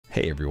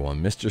Hey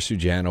everyone, Mr.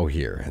 Sujano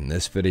here. In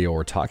this video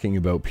we're talking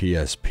about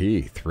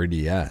PSP,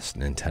 3DS,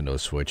 Nintendo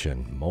Switch,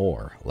 and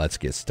more. Let's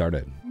get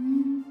started.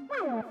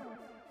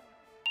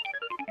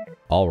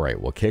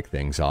 Alright, we'll kick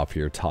things off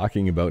here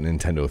talking about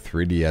Nintendo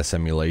 3DS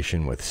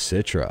emulation with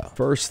Citra.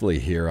 Firstly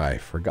here, I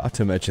forgot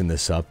to mention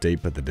this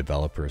update, but the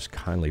developers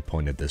kindly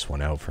pointed this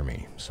one out for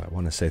me, so I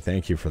want to say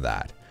thank you for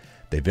that.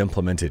 They've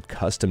implemented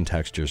custom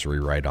textures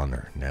rewrite on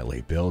their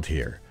nightly build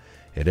here.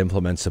 It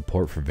implements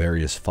support for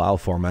various file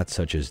formats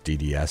such as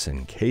DDS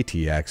and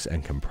KTX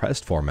and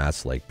compressed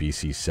formats like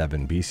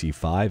BC7,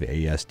 BC5,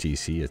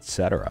 ASTC,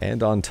 etc.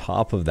 And on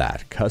top of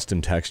that,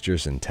 custom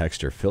textures and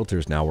texture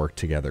filters now work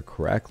together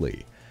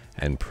correctly.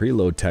 And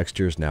preload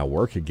textures now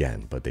work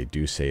again, but they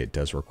do say it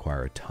does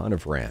require a ton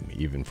of RAM,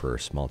 even for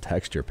small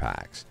texture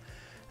packs.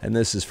 And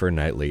this is for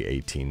nightly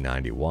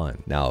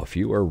 1891. Now, if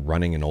you are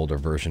running an older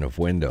version of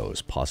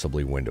Windows,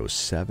 possibly Windows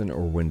 7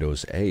 or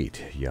Windows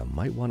 8, you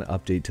might want to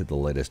update to the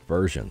latest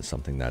version,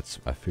 something that's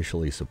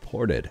officially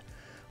supported.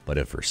 But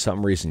if for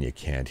some reason you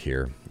can't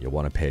here, you'll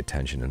want to pay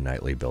attention to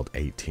nightly build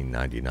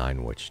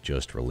 1899, which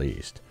just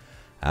released.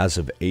 As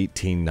of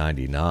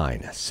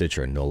 1899,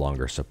 Citra no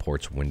longer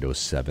supports Windows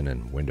 7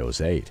 and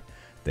Windows 8.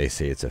 They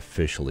say it's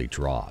officially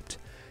dropped.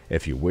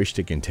 If you wish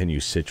to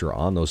continue Citra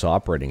on those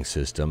operating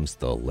systems,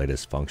 the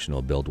latest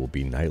functional build will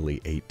be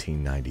nightly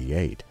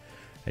 1898,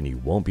 and you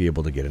won't be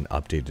able to get an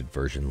updated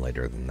version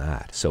later than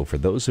that. So for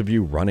those of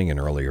you running an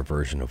earlier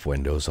version of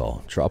Windows,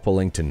 I'll drop a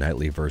link to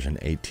nightly version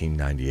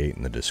 1898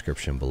 in the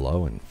description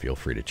below, and feel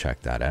free to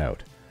check that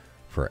out.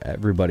 For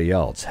everybody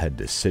else, head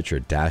to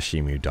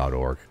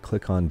citra-emu.org,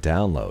 click on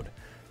download,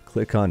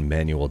 click on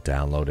manual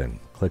download, and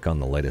click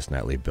on the latest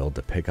nightly build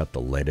to pick up the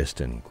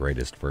latest and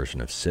greatest version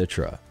of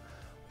Citra.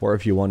 Or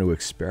if you want to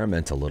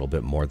experiment a little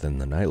bit more than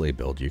the nightly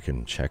build, you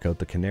can check out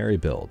the Canary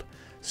build.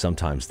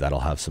 Sometimes that'll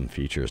have some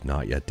features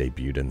not yet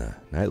debuted in the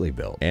nightly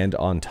build. And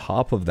on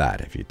top of that,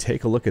 if you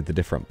take a look at the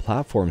different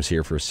platforms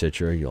here for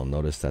Citra, you'll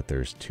notice that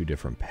there's two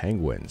different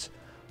penguins.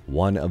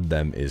 One of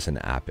them is an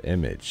app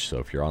image, so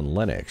if you're on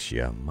Linux,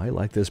 you might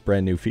like this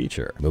brand new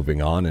feature.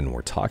 Moving on, and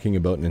we're talking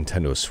about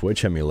Nintendo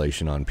Switch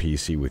emulation on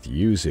PC with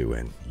Yuzu,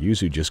 and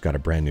Yuzu just got a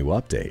brand new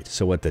update.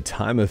 So at the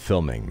time of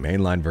filming,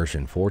 mainline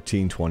version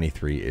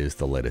 14.23 is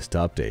the latest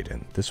update,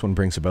 and this one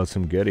brings about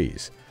some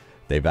goodies.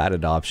 They've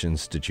added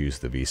options to choose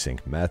the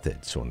VSync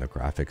method, so in the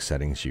graphics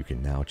settings you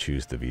can now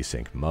choose the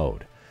VSync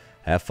mode.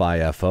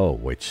 FIFO,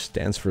 which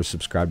stands for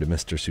Subscribe to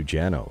Mr.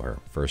 Sujano, or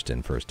First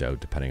In, First Out,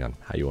 depending on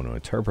how you want to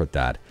interpret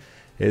that,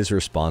 is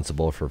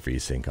responsible for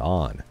VSync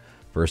on.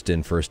 First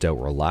In, First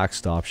Out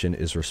Relaxed option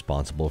is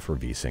responsible for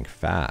VSync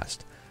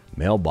Fast.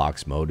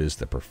 Mailbox mode is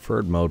the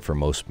preferred mode for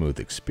most smooth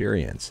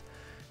experience.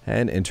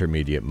 And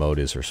Intermediate mode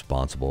is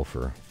responsible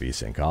for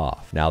VSync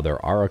off. Now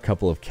there are a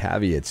couple of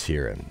caveats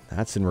here, and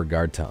that's in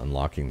regard to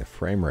unlocking the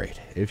frame rate.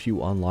 If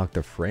you unlock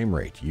the frame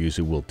rate,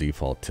 Yuzu will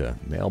default to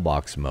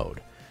Mailbox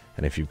mode.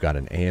 And if you've got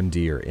an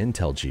AMD or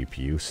Intel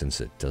GPU, since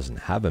it doesn't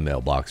have a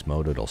mailbox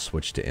mode, it'll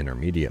switch to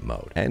intermediate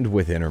mode. And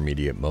with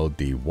intermediate mode,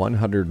 the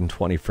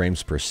 120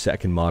 frames per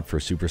second mod for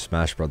Super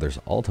Smash Bros.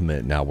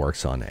 Ultimate now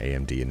works on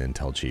AMD and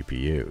Intel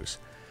GPUs.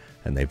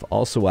 And they've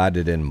also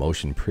added in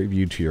motion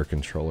preview to your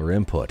controller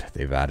input.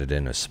 They've added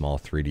in a small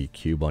 3D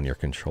cube on your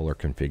controller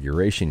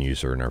configuration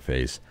user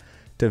interface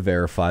to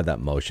verify that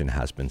motion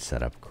has been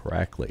set up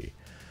correctly.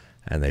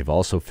 And they've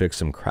also fixed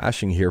some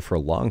crashing here for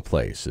long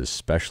plays,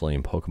 especially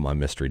in Pokemon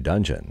Mystery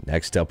Dungeon.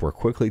 Next up, we're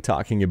quickly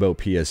talking about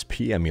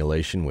PSP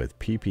emulation with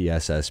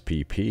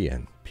PPSSPP,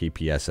 and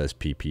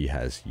PPSSPP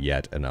has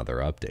yet another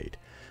update.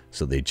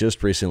 So they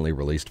just recently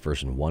released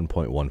version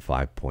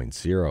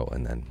 1.15.0,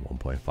 and then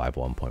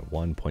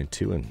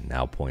 1.51.1.2, and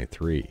now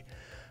 0.3.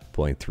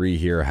 0.3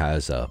 here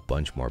has a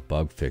bunch more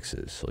bug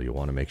fixes, so you'll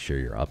want to make sure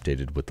you're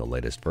updated with the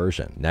latest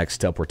version.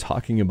 Next up, we're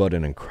talking about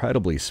an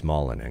incredibly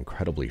small and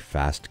incredibly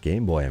fast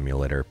Game Boy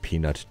emulator,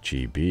 Peanut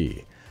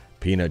GB.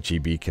 Peanut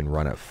GB can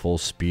run at full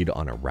speed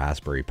on a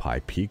Raspberry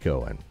Pi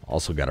Pico and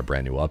also got a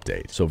brand new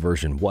update. So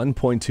version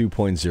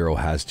 1.2.0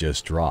 has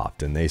just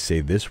dropped, and they say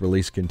this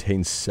release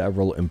contains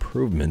several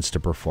improvements to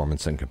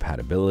performance and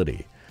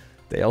compatibility.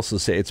 They also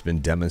say it's been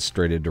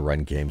demonstrated to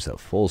run games at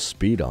full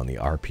speed on the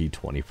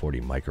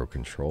RP2040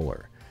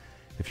 microcontroller.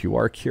 If you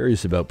are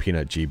curious about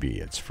Peanut GB,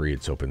 it's free,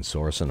 it's open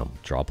source, and I'll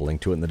drop a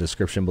link to it in the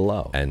description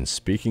below. And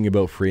speaking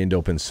about free and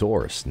open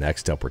source,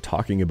 next up we're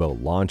talking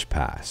about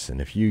Launchpass, and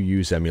if you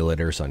use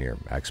emulators on your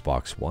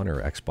Xbox One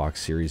or Xbox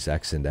Series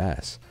X and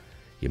S,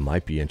 you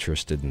might be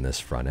interested in this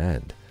front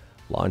end.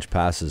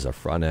 Launchpass is a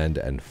front end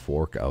and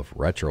fork of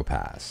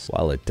RetroPass.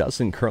 While it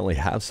doesn't currently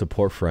have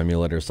support for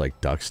emulators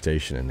like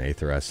DuckStation and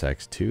Aether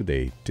SX2,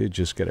 they did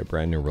just get a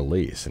brand new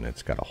release, and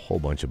it's got a whole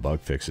bunch of bug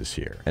fixes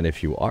here. And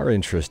if you are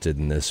interested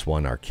in this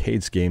one,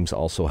 Arcades Games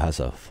also has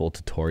a full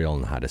tutorial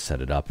on how to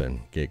set it up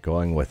and get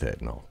going with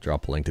it, and I'll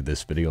drop a link to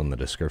this video in the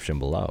description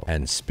below.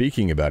 And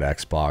speaking about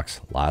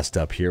Xbox, last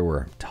up here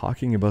we're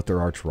talking about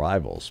their arch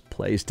rivals,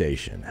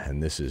 PlayStation,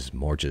 and this is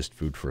more just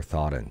food for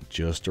thought and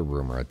just a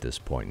rumor at this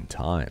point in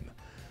time.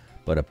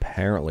 but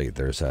apparently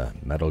there's a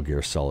Metal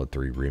Gear Solid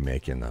 3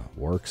 remake in the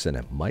works and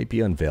it might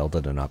be unveiled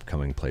at an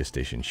upcoming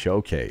PlayStation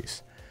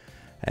showcase.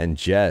 And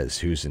Jez,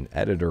 who's an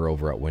editor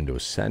over at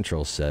Windows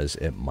Central, says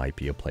it might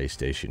be a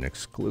PlayStation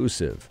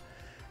exclusive.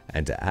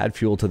 And to add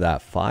fuel to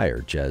that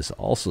fire, Jez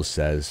also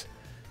says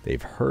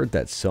they've heard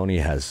that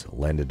Sony has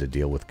landed a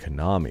deal with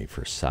Konami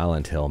for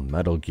Silent Hill,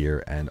 Metal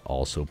Gear, and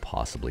also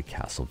possibly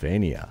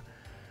Castlevania.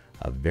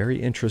 A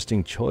very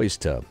interesting choice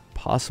to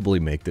possibly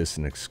make this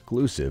an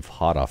exclusive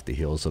hot off the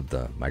heels of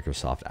the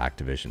Microsoft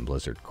Activision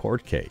Blizzard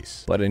court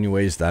case. But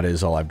anyways, that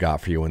is all I've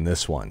got for you in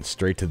this one.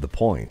 Straight to the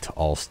point,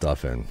 all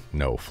stuff and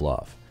no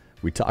fluff.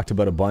 We talked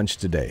about a bunch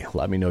today.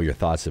 Let me know your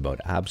thoughts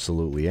about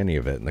absolutely any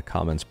of it in the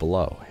comments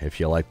below. If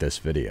you liked this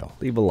video,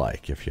 leave a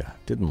like. If you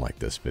didn't like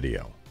this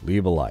video,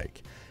 leave a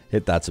like.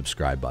 Hit that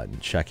subscribe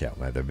button. Check out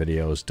my other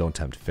videos. Don't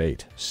tempt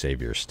fate.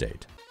 Save your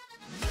state.